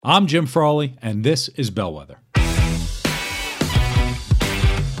I'm Jim Frawley, and this is Bellwether.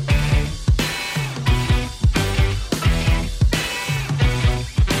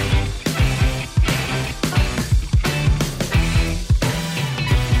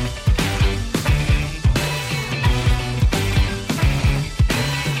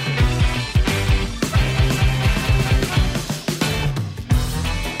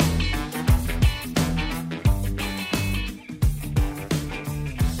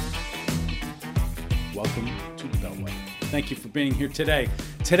 Thank you for being here today.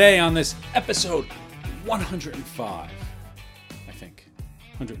 Today on this episode 105, I think.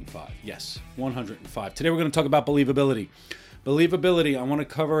 105, yes, 105. Today we're going to talk about believability. Believability, I want to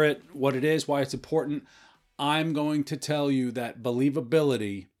cover it, what it is, why it's important. I'm going to tell you that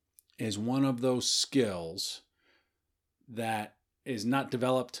believability is one of those skills that is not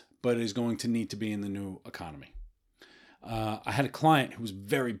developed, but is going to need to be in the new economy. I had a client who was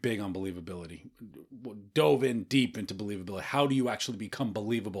very big on believability, dove in deep into believability. How do you actually become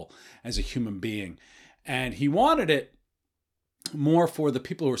believable as a human being? And he wanted it more for the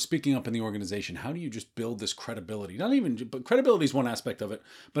people who are speaking up in the organization. How do you just build this credibility? But credibility is one aspect of it,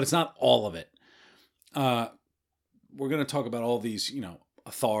 but it's not all of it. We're going to talk about all these,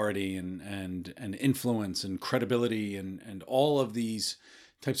 authority and influence and credibility and all of these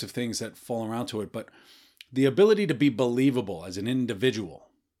types of things that fall around to it. But the ability to be believable as an individual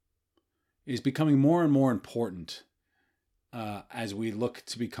is becoming more and more important as we look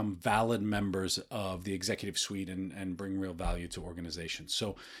to become valid members of the executive suite and bring real value to organizations.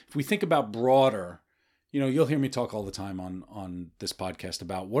 So if we think about broader, you'll hear me talk all the time on this podcast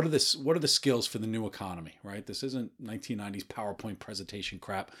about what are the skills for the new economy, right? This isn't 1990s PowerPoint presentation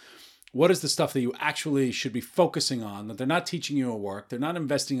crap. What is the stuff that you actually should be focusing on, that they're not teaching you at work, they're not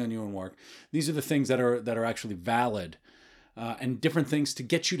investing on you in work? These are the things that are actually valid and different things to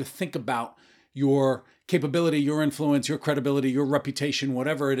get you to think about your capability, your influence, your credibility, your reputation,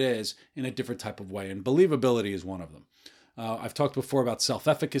 whatever it is, in a different type of way. And believability is one of them. I've talked before about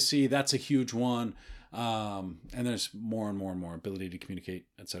self-efficacy. That's a huge one. And there's more and more and more ability to communicate,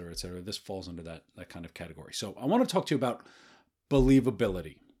 et cetera, et cetera. This falls under that kind of category. So I want to talk to you about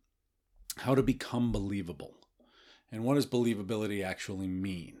believability. How to become believable, and what does believability actually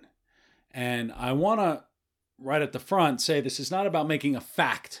mean? And I want to, right at the front, say this is not about making a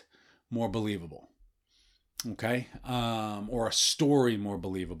fact more believable, okay? Or a story more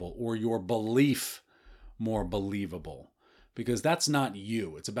believable, or your belief more believable, because that's not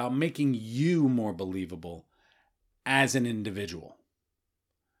you. It's about making you more believable as an individual.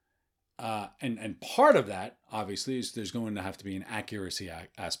 And part of that, obviously, is there's going to have to be an accuracy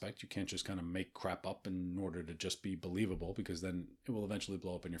aspect. You can't just kind of make crap up in order to just be believable, because then it will eventually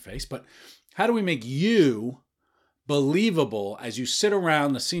blow up in your face. But how do we make you believable as you sit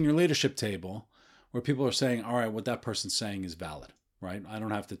around the senior leadership table where people are saying, all right, what that person's saying is valid, right? I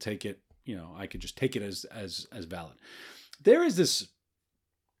don't have to take it, I could just take it as valid. There is this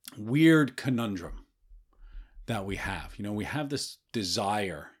weird conundrum that we have. We have this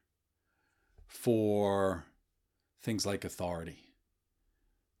desire for things like authority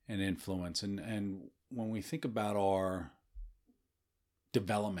and influence. And when we think about our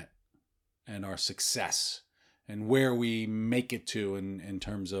development and our success and where we make it to in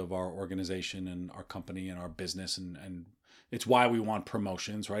terms of our organization and our company and our business, and it's why we want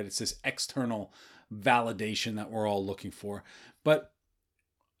promotions, right? It's this external validation that we're all looking for. But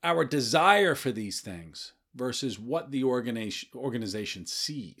our desire for these things versus what the organization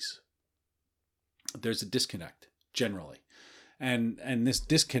sees, there's a disconnect generally. And this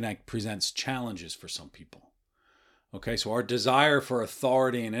disconnect presents challenges for some people. Okay, so our desire for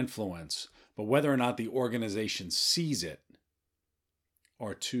authority and influence, but whether or not the organization sees it,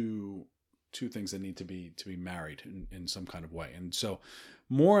 are two things that need to be married in some kind of way. And so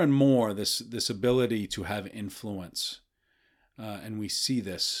more and more this ability to have influence, and we see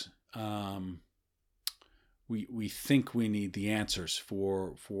this, we think we need the answers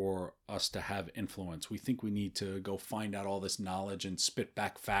for us to have influence. We think we need to go find out all this knowledge and spit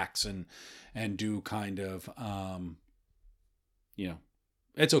back facts and do kind of,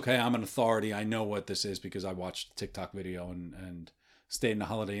 it's okay, I'm an authority. I know what this is because I watched a TikTok video and stayed in a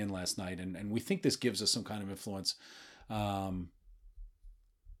Holiday Inn last night. And we think this gives us some kind of influence or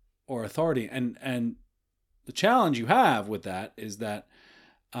authority. And the challenge you have with that is that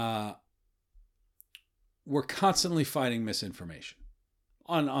we're constantly fighting misinformation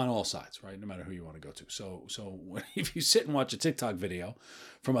on all sides, right? No matter who you want to go to. So if you sit and watch a TikTok video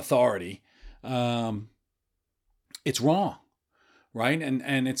from authority, it's wrong, right?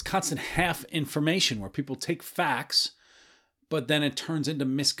 And it's constant half information where people take facts, but then it turns into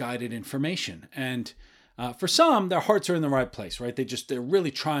misguided information. And for some, their hearts are in the right place, right? They're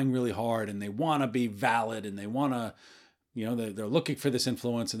really trying really hard, and they want to be valid, and they want to, they're looking for this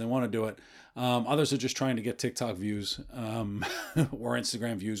influence, and they want to do it. Others are just trying to get TikTok views or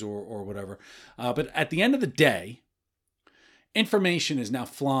Instagram views or whatever. But at the end of the day, information is now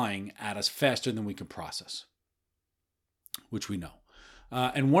flying at us faster than we can process, which we know.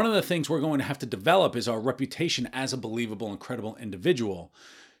 And one of the things we're going to have to develop is our reputation as a believable and credible individual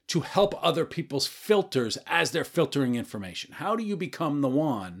to help other people's filters as they're filtering information. How do you become the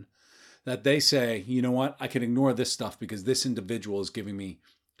one that they say, you know what, I can ignore this stuff because this individual is giving me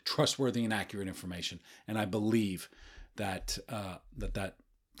trustworthy and accurate information, and I believe that that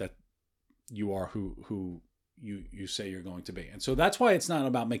you are who you say you're going to be. And so that's why it's not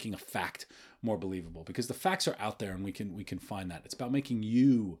about making a fact more believable, because the facts are out there and we can find that. It's about making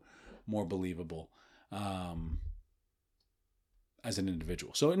you more believable as an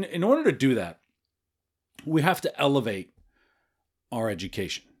individual. So in order to do that, we have to elevate our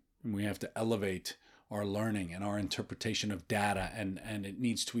education, and we have to elevate our learning and our interpretation of data, and it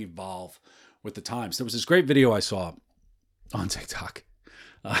needs to evolve with the times. There was this great video I saw on TikTok.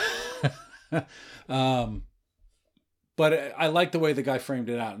 But I like the way the guy framed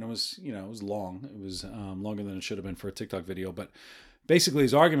it out, and it was long. It was longer than it should have been for a TikTok video. But basically,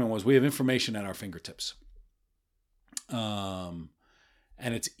 his argument was we have information at our fingertips, and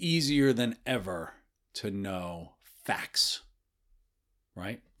it's easier than ever to know facts,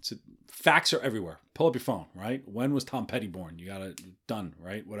 right? Facts are everywhere. Pull up your phone, right? When was Tom Petty born? You got it done,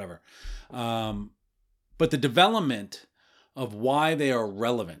 right? Whatever. But the development of why they are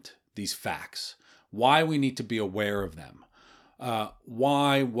relevant, these facts, why we need to be aware of them,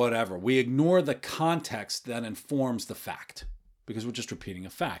 why whatever. We ignore the context that informs the fact because we're just repeating a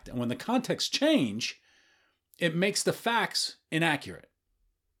fact. And when the context change, it makes the facts inaccurate.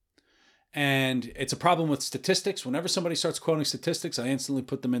 And it's a problem with statistics. Whenever somebody starts quoting statistics, I instantly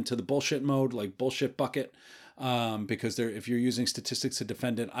put them into the bullshit mode, like bullshit bucket, because if you're using statistics to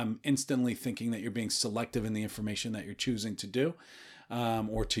defend it, I'm instantly thinking that you're being selective in the information that you're choosing to do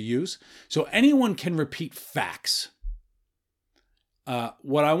or to use. So anyone can repeat facts.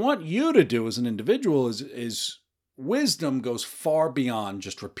 What I want you to do as an individual is wisdom goes far beyond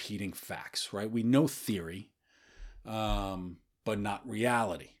just repeating facts, right? We know theory, but not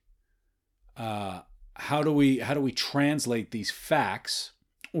reality. How do we translate these facts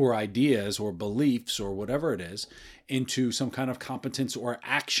or ideas or beliefs or whatever it is into some kind of competence or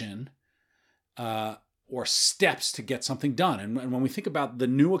action or steps to get something done? And when we think about the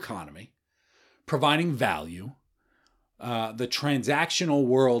new economy, providing value, the transactional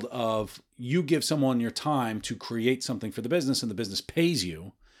world of you give someone your time to create something for the business and the business pays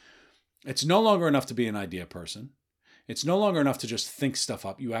you, it's no longer enough to be an idea person. It's no longer enough to just think stuff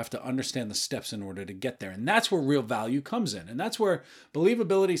up. You have to understand the steps in order to get there. And that's where real value comes in. And that's where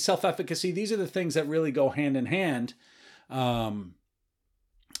believability, self-efficacy, these are the things that really go hand in hand. And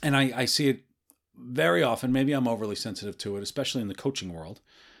I see it very often. Maybe I'm overly sensitive to it, especially in the coaching world.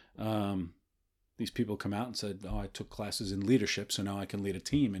 These people come out and said, I took classes in leadership, so now I can lead a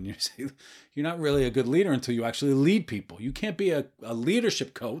team. And you say, you're not really a good leader until you actually lead people. You can't be a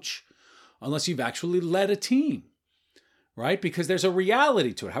leadership coach unless you've actually led a team. Right? Because there's a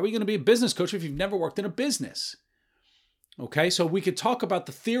reality to it. How are you going to be a business coach if you've never worked in a business? Okay, so we could talk about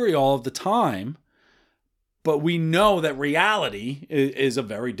the theory all of the time, but we know that reality is a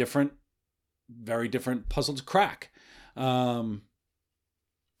very different puzzle to crack.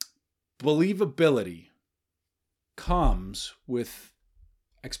 Believability comes with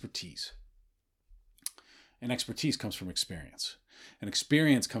expertise. And expertise comes from experience. And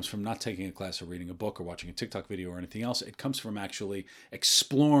experience comes from not taking a class or reading a book or watching a TikTok video or anything else. It comes from actually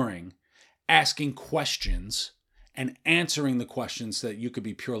exploring, asking questions, and answering the questions that you could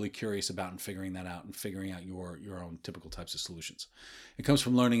be purely curious about and figuring that out and figuring out your own typical types of solutions. It comes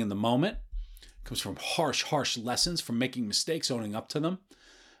from learning in the moment. It comes from harsh lessons, from making mistakes, owning up to them.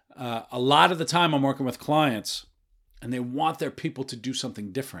 A lot of the time I'm working with clients and they want their people to do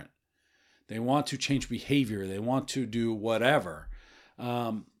something different. They want to change behavior. They want to do whatever.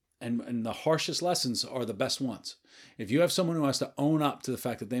 And the harshest lessons are the best ones. If you have someone who has to own up to the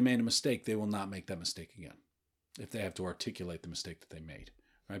fact that they made a mistake, they will not make that mistake again. If they have to articulate the mistake that they made,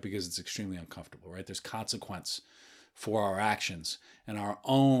 right? Because it's extremely uncomfortable, right? There's consequence for our actions, and our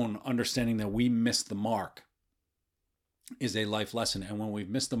own understanding that we missed the mark is a life lesson. And when we've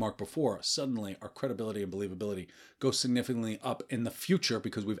missed the mark before, suddenly our credibility and believability go significantly up in the future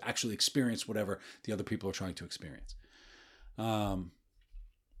because we've actually experienced whatever the other people are trying to experience.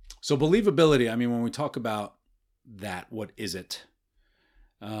 So believability, I mean, when we talk about that? What is it?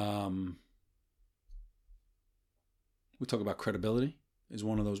 We talk about credibility is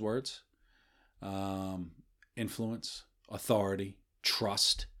one of those words. Influence, authority,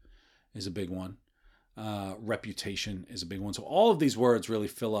 trust is a big one. Reputation is a big one. So all of these words really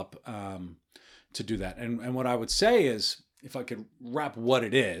fill up to do that. And what I would say is, if I could wrap what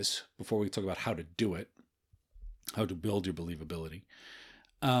it is before we talk about how to do it, how to build your believability,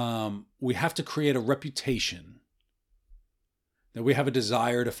 we have to create a reputation that we have a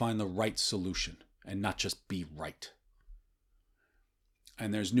desire to find the right solution and not just be right.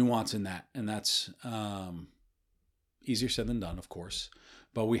 And there's nuance in that. And that's easier said than done, of course.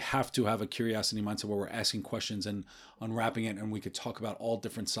 But we have to have a curiosity mindset where we're asking questions and unwrapping it. And we could talk about all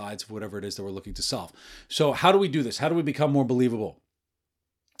different sides of whatever it is that we're looking to solve. So how do we do this? How do we become more believable?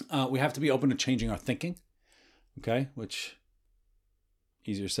 We have to be open to changing our thinking. Okay, which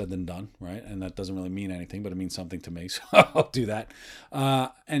easier said than done, right? And that doesn't really mean anything, but it means something to me. So I'll do that.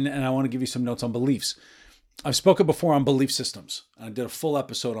 And I want to give you some notes on beliefs. I've spoken before on belief systems. I did a full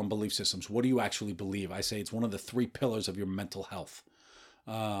episode on belief systems. What do you actually believe? I say it's one of the 3 pillars of your mental health.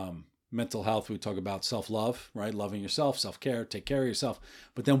 Mental health, we talk about self-love, right? Loving yourself, self-care, take care of yourself.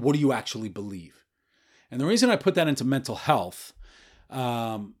 But then what do you actually believe? And the reason I put that into mental health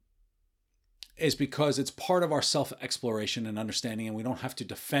is because it's part of our self-exploration and understanding, and we don't have to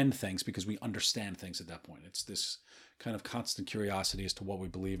defend things because we understand things at that point. It's this kind of constant curiosity as to what we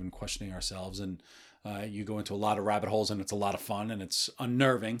believe and questioning ourselves. And you go into a lot of rabbit holes, and it's a lot of fun, and it's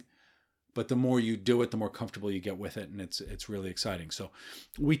unnerving. But the more you do it, the more comfortable you get with it, and it's really exciting. So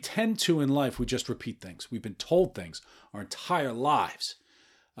we tend to, in life, we just repeat things. We've been told things our entire lives.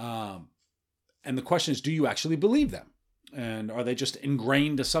 And the question is, do you actually believe them? And are they just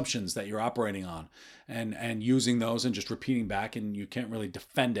ingrained assumptions that you're operating on and using those and just repeating back, and you can't really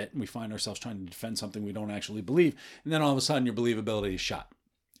defend it? And we find ourselves trying to defend something we don't actually believe. And then all of a sudden your believability is shot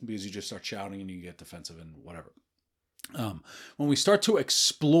because you just start shouting and you get defensive and whatever. When we start to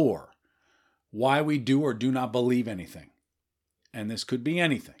explore why we do or do not believe anything, and this could be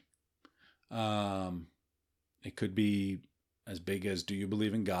anything. It could be as big as, do you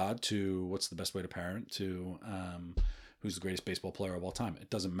believe in God, to what's the best way to parent, to who's the greatest baseball player of all time. It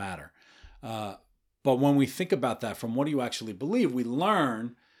doesn't matter. But when we think about that from what do you actually believe, we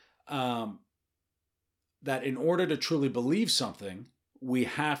learn that in order to truly believe something, we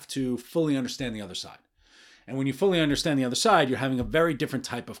have to fully understand the other side. And when you fully understand the other side, you're having a very different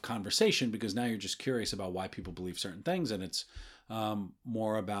type of conversation, because now you're just curious about why people believe certain things. And it's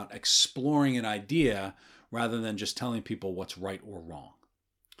more about exploring an idea rather than just telling people what's right or wrong.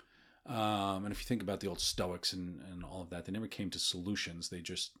 And if you think about the old Stoics and all of that, they never came to solutions. They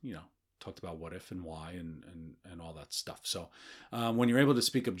just, talked about what if and why and all that stuff. So when you're able to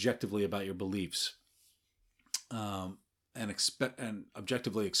speak objectively about your beliefs, and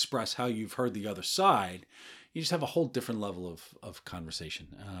objectively express how you've heard the other side, you just have a whole different level of conversation.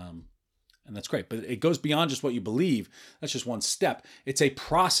 And that's great. But it goes beyond just what you believe. That's just one step. It's a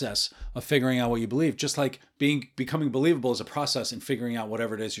process of figuring out what you believe, just like becoming believable is a process in figuring out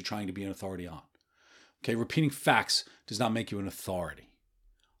whatever it is you're trying to be an authority on. Okay, repeating facts does not make you an authority.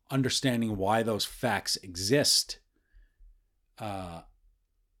 Understanding why those facts exist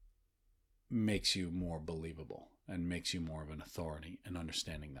makes you more believable and makes you more of an authority, and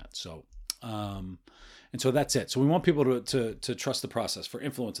understanding that. So, and so that's it. So we want people to trust the process for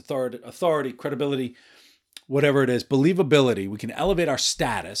influence, authority, credibility, whatever it is, believability. We can elevate our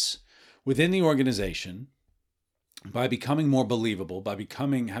status within the organization by becoming more believable, by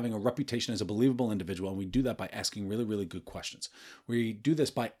having a reputation as a believable individual. And we do that by asking really, really good questions. We do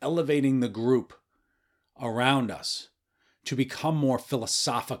this by elevating the group around us to become more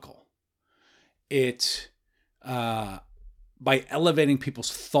philosophical. By elevating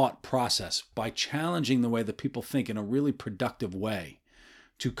people's thought process, by challenging the way that people think in a really productive way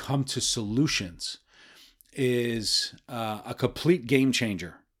to come to solutions, is a complete game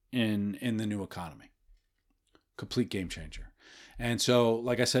changer in the new economy. Complete game changer. And so,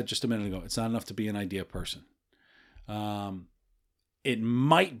 like I said just a minute ago, it's not enough to be an idea person. It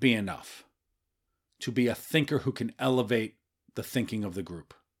might be enough to be a thinker who can elevate the thinking of the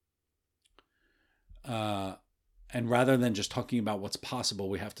group. And rather than just talking about what's possible,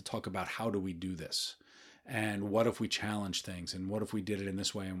 we have to talk about how do we do this? And what if we challenge things? And what if we did it in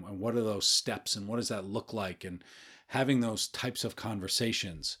this way? And what are those steps? And what does that look like? And having those types of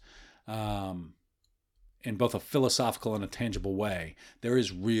conversations in both a philosophical and a tangible way, there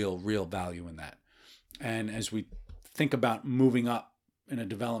is real value in that. And as we think about moving up in a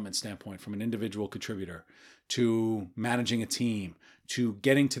development standpoint from an individual contributor to managing a team to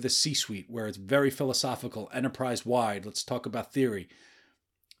getting to the C-suite, where it's very philosophical, enterprise-wide. Let's talk about theory.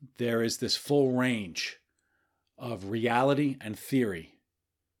 There is this full range of reality and theory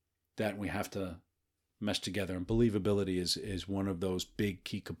that we have to mesh together. And believability is one of those big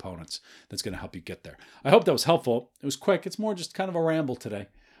key components that's going to help you get there. I hope that was helpful. It was quick. It's more just kind of a ramble today.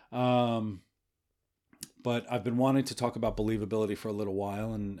 But I've been wanting to talk about believability for a little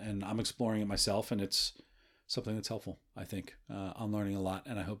while, and I'm exploring it myself, and it's something that's helpful, I think. I'm learning a lot,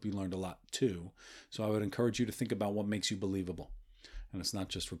 and I hope you learned a lot too. So I would encourage you to think about what makes you believable. And it's not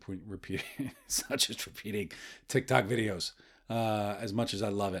just repeating TikTok videos, as much as I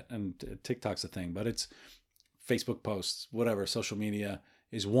love it. And TikTok's a thing, but it's Facebook posts, whatever. Social media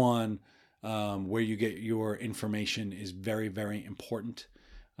is one. Where you get your information is very, very important.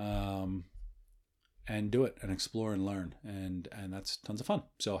 And do it and explore and learn. And that's tons of fun.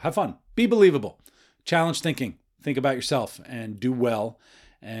 So have fun. Be believable. Challenge thinking. Think about yourself and do well.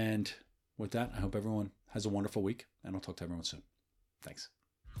 And with that, I hope everyone has a wonderful week. And I'll talk to everyone soon. Thanks.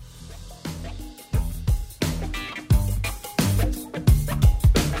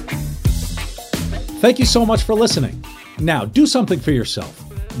 Thank you so much for listening. Now, do something for yourself.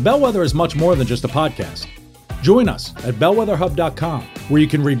 Bellwether is much more than just a podcast. Join us at bellwetherhub.com, where you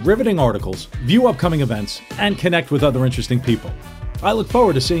can read riveting articles, view upcoming events, and connect with other interesting people. I look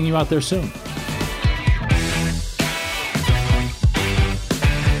forward to seeing you out there soon.